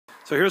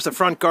So here's the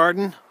front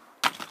garden,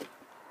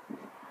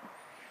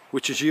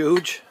 which is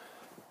huge.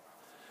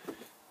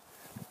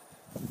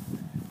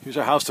 Here's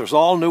our house. There's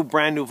all new,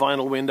 brand new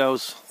vinyl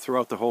windows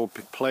throughout the whole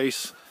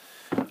place.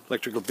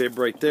 Electrical bib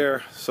right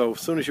there. So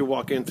as soon as you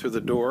walk in through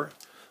the door,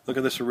 look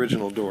at this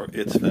original door.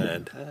 It's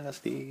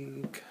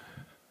fantastic.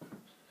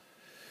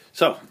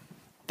 So,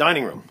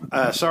 dining room.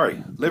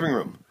 Living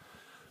room.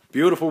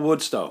 Beautiful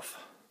wood stove.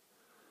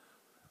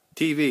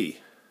 TV.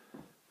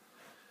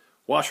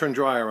 Washer and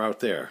dryer out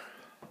there.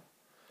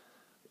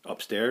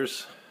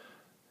 Upstairs.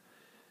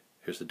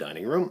 Here's the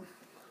dining room.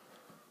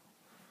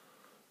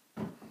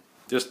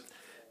 There's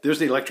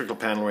the electrical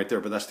panel right there,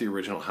 but that's the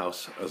original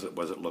house as it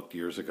looked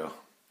years ago.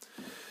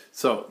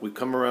 So we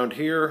come around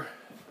here.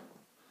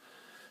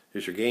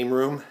 Here's your game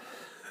room.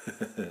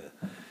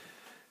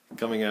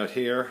 Coming out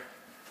here,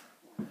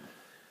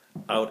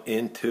 out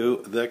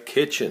into the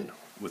kitchen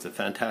with a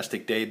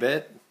fantastic day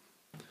bed.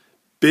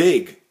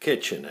 Big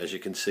kitchen, as you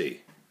can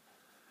see.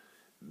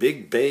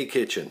 Big bay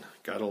kitchen.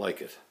 Gotta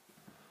like it.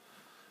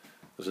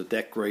 There's a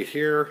deck right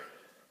here,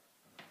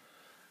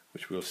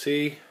 which we'll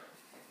see.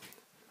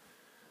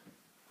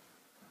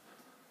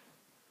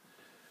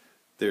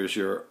 There's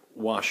your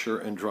washer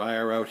and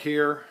dryer out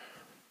here.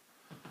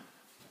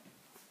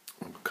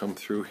 We'll come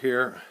through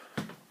here.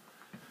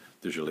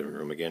 There's your living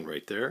room again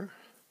right there.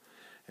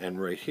 And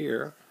right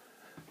here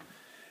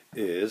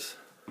is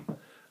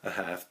a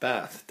half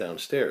bath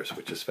downstairs,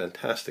 which is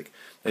fantastic.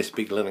 Nice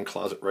big linen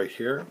closet right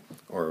here,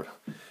 or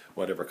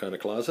whatever kind of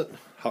closet.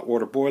 Hot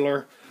water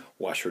boiler,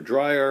 washer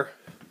dryer,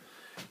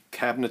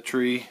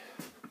 cabinetry.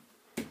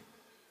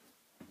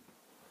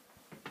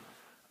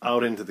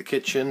 Out into the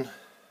kitchen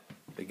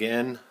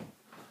again,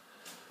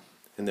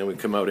 and then we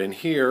come out in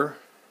here.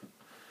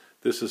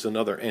 This is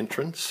another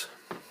entrance.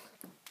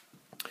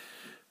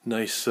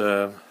 Nice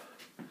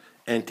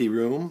ante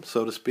room,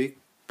 so to speak.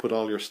 Put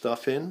all your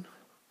stuff in.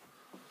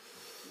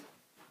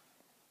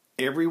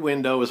 Every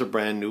window is a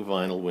brand new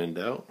vinyl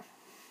window.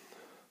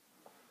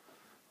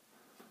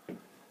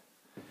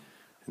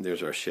 And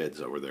there's our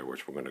sheds over there,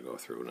 which we're going to go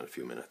through in a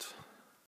few minutes.